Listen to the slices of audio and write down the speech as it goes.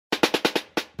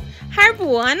Hi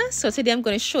everyone, so today I'm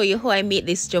going to show you how I made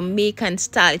this Jamaican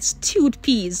style stewed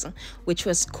peas, which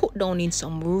was cooked down in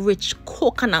some rich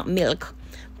coconut milk,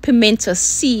 pimento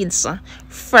seeds,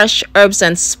 fresh herbs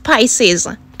and spices,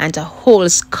 and a whole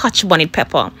scotch bonnet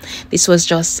pepper. This was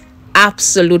just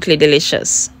absolutely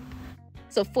delicious.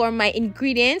 So for my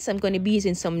ingredients, I'm going to be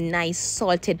using some nice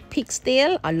salted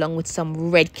pigtail along with some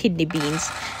red kidney beans.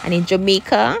 And in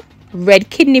Jamaica, red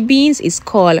kidney beans is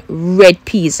called red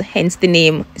peas, hence the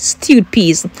name stewed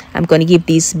peas. I'm going to give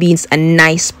these beans a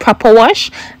nice proper wash,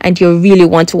 and you really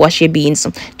want to wash your beans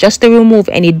just to remove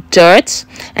any dirt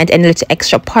and any little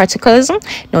extra particles.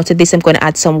 Now to this I'm going to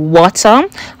add some water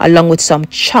along with some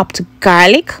chopped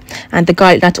garlic, and the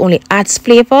garlic not only adds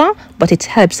flavor but it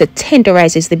helps to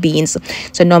tenderizes the beans.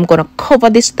 So now I'm going to cover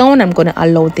this down. I'm going to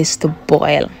allow this to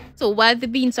boil. So while the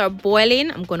beans are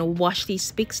boiling, I'm going to wash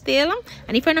these pigtail.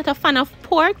 And if you're not a fan of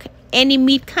pork, any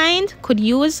meat kind could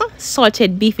use.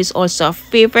 Salted beef is also a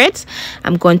favorite.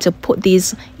 I'm going to put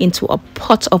these into a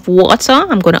pot of water.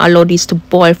 I'm going to allow these to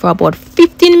boil for about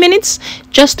 15 minutes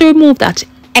just to remove that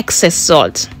excess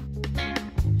salt.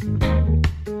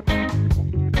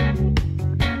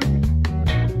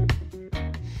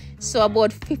 So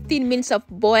about 15 minutes of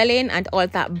boiling and all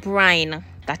that brine,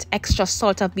 that extra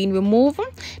salt have been removed.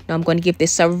 Now I'm going to give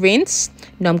this a rinse.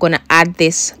 Now I'm going to add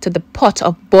this to the pot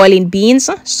of boiling beans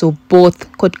so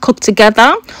both could cook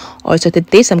together. Also to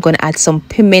this I'm going to add some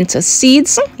pimento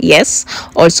seeds, yes,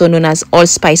 also known as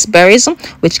allspice berries,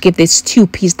 which give this stew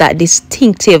peas that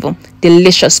distinctive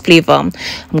delicious flavor.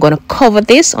 I'm going to cover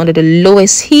this under the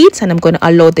lowest heat and I'm going to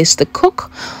allow this to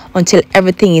cook until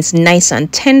everything is nice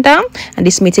and tender, and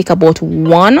this may take about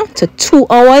 1 to 2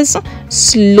 hours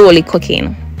slowly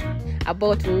cooking.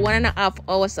 About 1.5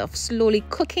 hours of slowly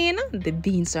cooking, the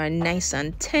beans are nice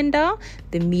and tender,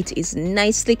 the meat is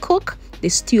nicely cooked, the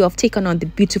stew have taken on the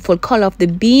beautiful color of the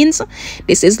beans.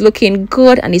 This is looking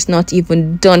good and it's not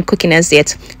even done cooking as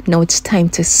yet. Now it's time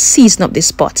to season up this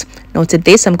pot. Now to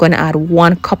this I'm going to add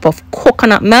 1 cup of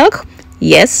coconut milk,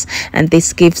 yes, and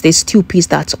this gives this stew peas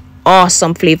that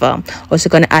awesome flavor. Also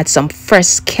going to add some fresh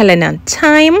scallion and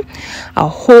thyme, a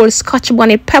whole scotch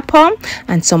bonnet pepper,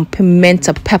 and some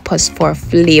pimento peppers for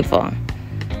flavor.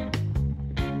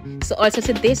 So also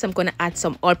to this I'm going to add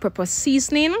some all-purpose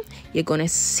seasoning. You're going to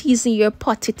season your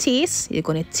pot to taste. You're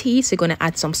going to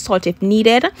add some salt if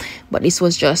needed, but this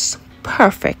was just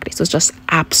perfect. This was just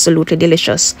absolutely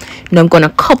delicious. Now I'm going to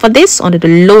cover this under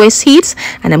the lowest heat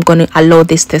and I'm going to allow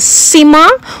this to simmer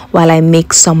while I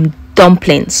make some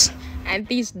dumplings. And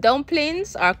these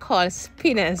dumplings are called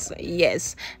spinners,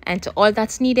 yes. And to all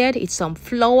that's needed is some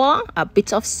flour, a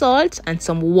bit of salt, and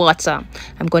some water.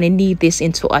 I'm going to knead this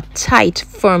into a tight,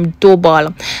 firm dough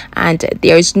ball. And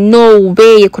there is no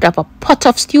way you could have a pot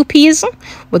of stew peas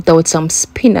without some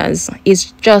spinners.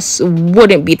 It just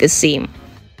wouldn't be the same.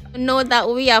 Now that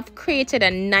we have created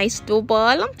a nice dough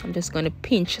ball, I'm just going to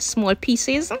pinch small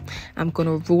pieces. I'm going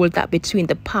to roll that between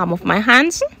the palm of my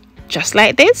hands, just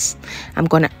like this. I'm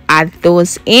going to add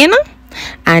those in,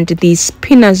 and these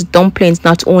spinners dumplings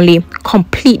not only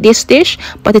complete this dish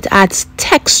but it adds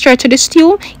texture to the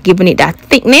stew, giving it that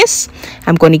thickness.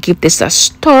 I'm going to give this a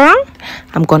stir.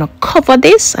 I'm going to cover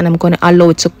this and I'm going to allow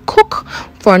it to cook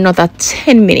for another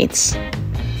 10 minutes.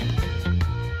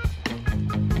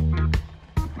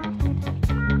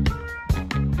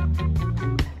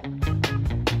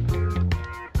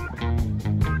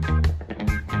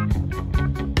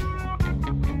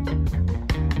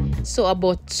 So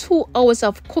about 2 hours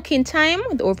of cooking time.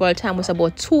 The overall time was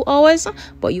about 2 hours,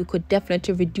 but you could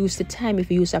definitely reduce the time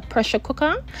if you use a pressure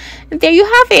cooker. And there you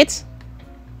have it,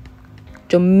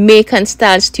 Jamaican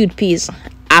style stewed peas.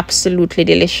 Absolutely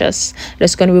delicious.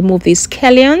 Just going to remove these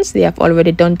scallions. They have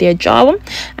already done their job,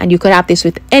 and you could have this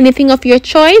with anything of your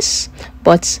choice,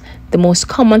 but the most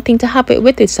common thing to have it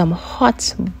with is some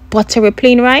hot buttery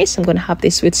plain rice. I'm going to have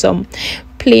this with some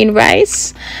plain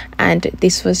rice, and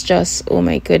this was just, oh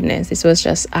my goodness, this was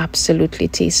just absolutely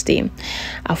tasty.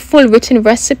 A full written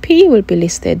recipe will be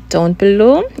listed down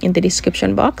below in the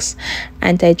description box,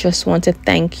 and I just want to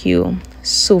thank you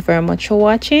so very much for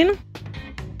watching.